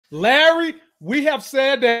Larry, we have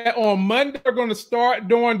said that on Monday we're going to start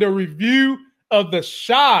doing the review of The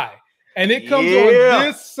Chi. And it comes on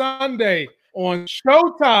this Sunday on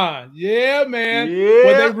Showtime. Yeah, man. Yeah.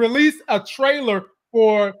 Where they released a trailer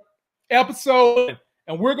for episode,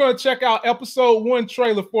 and we're going to check out episode 1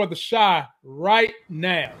 trailer for The Chi right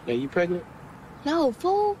now. Yeah, you pregnant? No,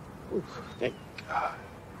 fool. Oof, thank God.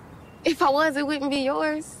 If I was, it wouldn't be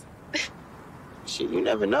yours. Shit, you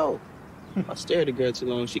never know. I stare at a girl too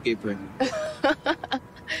long, she get pregnant.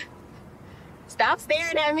 Stop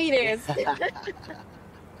staring at me then.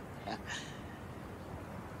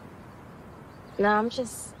 No,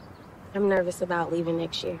 I'm nervous about leaving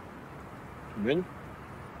next year. Really?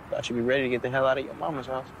 Thought you'd be ready to get the hell out of your mama's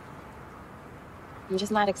house. I'm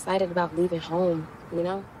just not excited about leaving home, you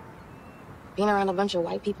know? Being around a bunch of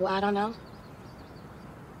white people I don't know.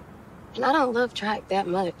 And I don't love track that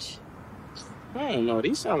much. I don't know,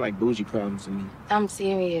 these sound like bougie problems to me. I'm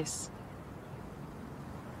serious.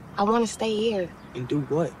 I want to stay here. And do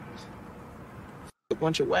what? A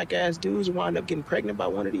bunch of whack-ass dudes who wind up getting pregnant by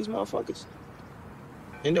one of these motherfuckers?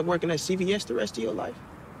 End up working at CVS the rest of your life?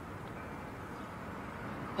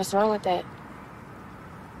 What's wrong with that?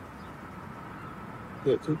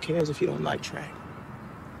 Look, who cares if you don't like track?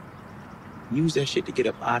 Use that shit to get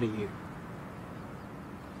up out of here.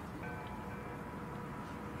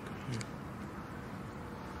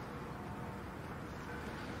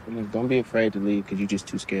 Don't be afraid to leave because you're just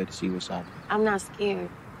too scared to see what's out there. I'm not scared.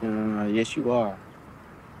 Yes, you are.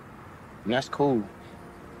 And that's cool.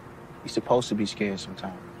 You're supposed to be scared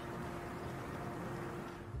sometimes.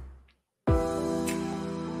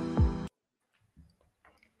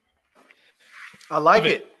 I like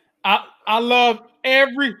it. I love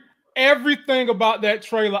everything about that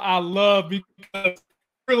trailer. I love because it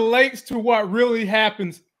relates to what really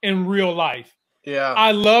happens in real life. Yeah.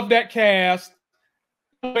 I love that cast.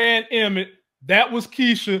 Man, Emmett, that was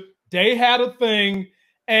Kiesha. They had a thing.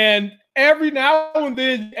 And every now and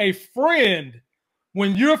then, a friend,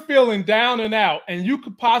 when you're feeling down and out and you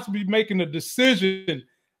could possibly be making a decision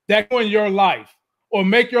that in your life or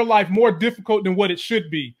make your life more difficult than what it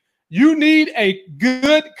should be, you need a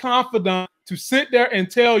good confidant to sit there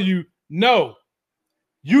and tell you, no,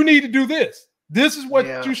 you need to do this. This is what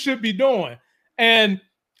you should be doing. And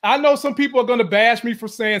I know some people are going to bash me for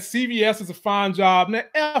saying CVS is a fine job. Now,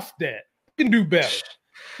 F that. You can do better.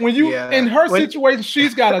 When you, in her situation,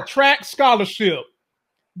 she's got a track scholarship.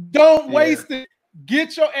 Don't waste it.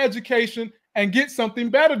 Get your education and get something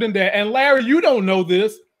better than that. And Larry, you don't know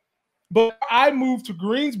this, but I moved to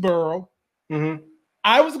Greensboro.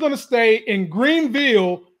 I was going to stay in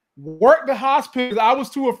Greenville, work the hospital. I was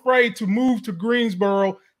too afraid to move to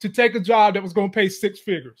Greensboro to take a job that was going to pay 6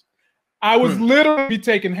 figures. I was literally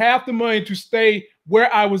taking half the money to stay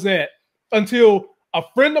where I was at until a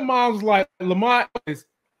friend of mine was like, Lamont,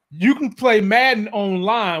 you can play Madden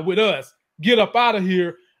online with us. Get up out of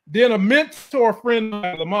here. Then a mentor friend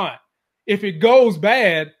like Lamont, if it goes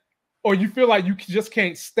bad or you feel like you just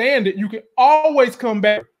can't stand it, you can always come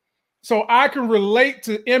back. So I can relate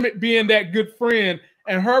to Emmett being that good friend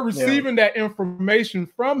and her receiving that information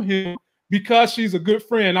from him because she's a good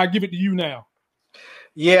friend. I give it to you now.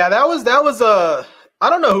 Yeah, that was a, I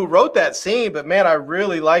don't know who wrote that scene, but man, I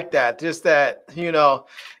really like that. Just that, you know,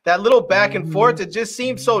 that little back and forth. It just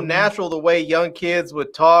seems so natural the way young kids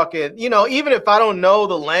would talk. And, you know, even if I don't know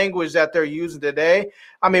the language that they're using today,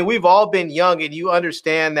 I mean, we've all been young and you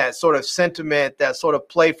understand that sort of sentiment, that sort of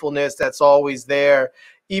playfulness that's always there,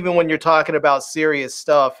 even when you're talking about serious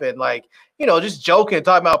stuff and like, you know, just joking,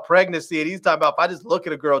 talking about pregnancy. And he's talking about, if I just look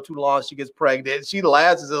at a girl too long, she gets pregnant. She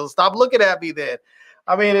laughs and says, stop looking at me then.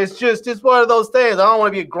 I mean, it's one of those things. I don't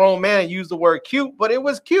want to be a grown man and use the word cute, but it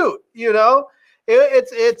was cute, you know.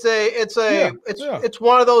 It's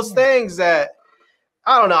one of those things that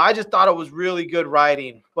I don't know. I just thought it was really good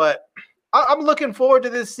writing, but I'm looking forward to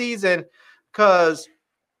this season because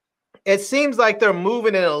it seems like they're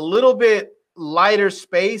moving in a little bit lighter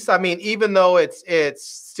space. I mean, even though it's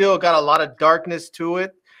still got a lot of darkness to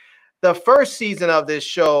it. The first season of this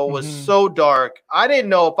show was so dark. I didn't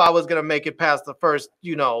know if I was going to make it past the first,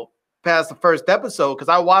 episode. Cause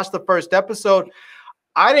I watched the first episode.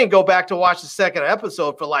 I didn't go back to watch the second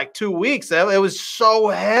episode for like 2 weeks. It was so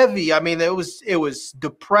heavy. I mean, it was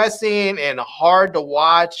depressing and hard to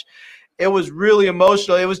watch. It was really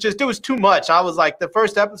emotional. It was too much. I was like, the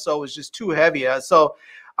first episode was just too heavy. So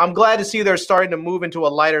I'm glad to see they're starting to move into a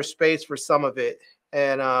lighter space for some of it.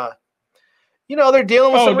 And, you know, they're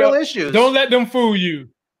dealing with some real issues. Don't let them fool you.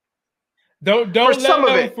 Don't for let some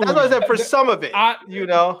them of it. fool That's what I said. For you. some of it, you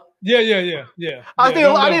know. Yeah. I need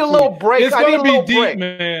a little break. It's I need gonna a be little deep, break.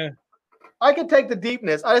 man. I can take the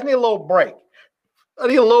deepness. I just need a little break. I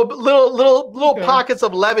need a little pockets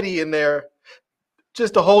of levity in there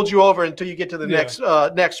just to hold you over until you get to the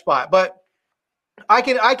next spot. But I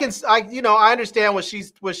understand what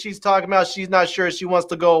she's talking about. She's not sure she wants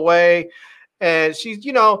to go away. And she's,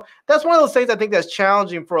 that's one of those things I think that's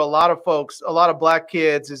challenging for a lot of folks, a lot of Black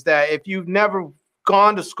kids, is that if you've never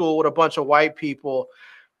gone to school with a bunch of white people,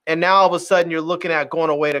 and now all of a sudden you're looking at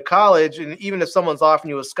going away to college, and even if someone's offering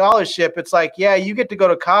you a scholarship, it's like, yeah, you get to go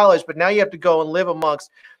to college, but now you have to go and live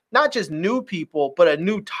amongst not just new people, but a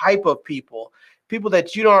new type of people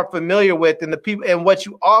that you aren't familiar with, and the people, and what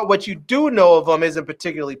you do know of them isn't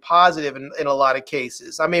particularly positive in a lot of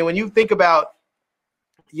cases. I mean, when you think about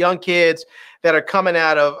young kids that are coming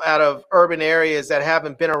out of urban areas that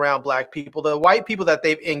haven't been around Black people, the white people that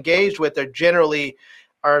they've engaged with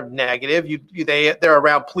are negative. They're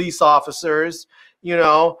around police officers,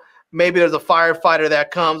 maybe there's a firefighter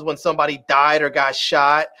that comes when somebody died or got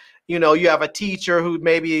shot. You have a teacher who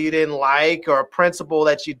maybe you didn't like, or a principal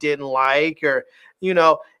that you didn't like, or,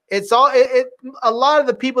 it's all, a lot of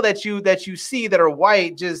the people that you see that are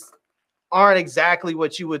white just aren't exactly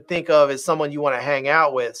what you would think of as someone you want to hang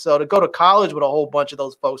out with. So to go to college with a whole bunch of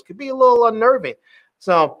those folks could be a little unnerving.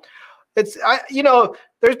 So there's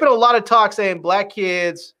been a lot of talk saying Black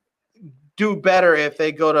kids do better if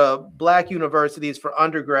they go to Black universities for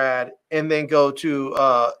undergrad and then go to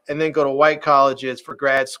white colleges for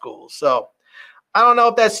grad school. So I don't know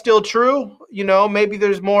if that's still true. Maybe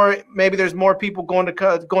there's more people going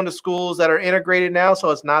to schools that are integrated now,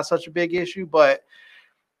 so it's not such a big issue. But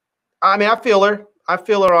I mean, I feel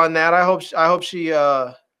her on that. I hope she.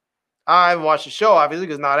 I haven't watched the show, obviously,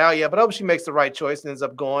 because it's not out yet, but I hope she makes the right choice and ends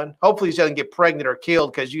up going. Hopefully she doesn't get pregnant or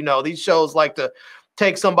killed, because, these shows like to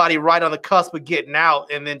take somebody right on the cusp of getting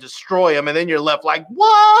out and then destroy them, and then you're left like,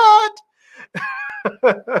 what?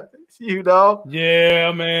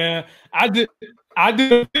 Yeah, man. I did a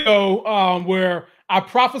video where I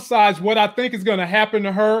prophesized what I think is going to happen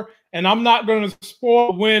to her, and I'm not going to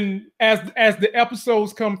spoil as the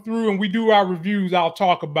episodes come through and we do our reviews, I'll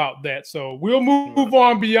talk about that. So we'll move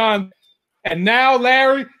on beyond. And now,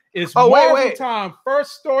 Larry, it's Marvel time.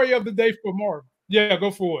 First story of the day for Marvel. Yeah, go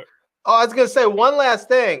for it. Oh, I was going to say one last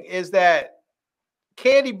thing is that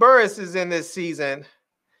Candy Burris is in this season.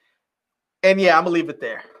 And yeah, I'm going to leave it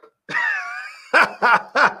there.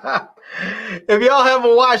 If y'all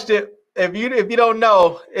haven't watched it, if you don't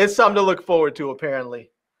know, it's something to look forward to, apparently.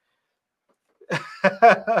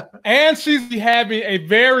 And she's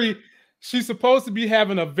supposed to be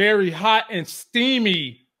having a very hot and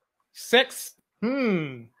steamy sex.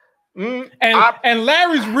 And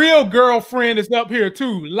Larry's real girlfriend is up here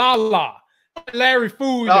too, Lala. Larry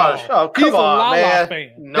fool, y'all. Oh, come He's a on, Lala man.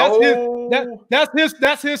 fan. No,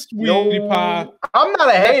 that's his sweetie pie. I'm not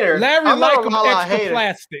a hater. Larry like him extra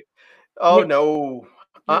plastic. Oh no.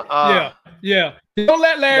 Yeah. Don't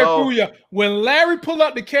let Larry fool you. When Larry pull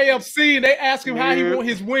up the KFC and they ask him how he want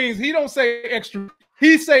his wings, he don't say extra.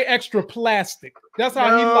 He say extra plastic. That's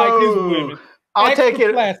how he like his women. I'll take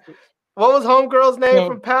it. Plastic. What was homegirl's name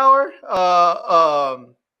from Power?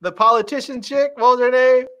 The politician chick. What was her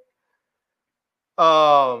name?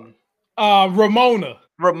 Ramona.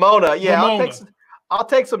 Yeah, Ramona. I'll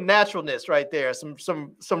take some naturalness right there. Some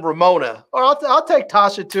Ramona. Or I'll take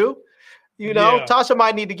Tasha too. Tasha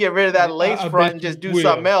might need to get rid of that lace front and just do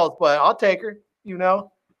something else, but I'll take her,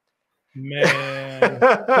 Man.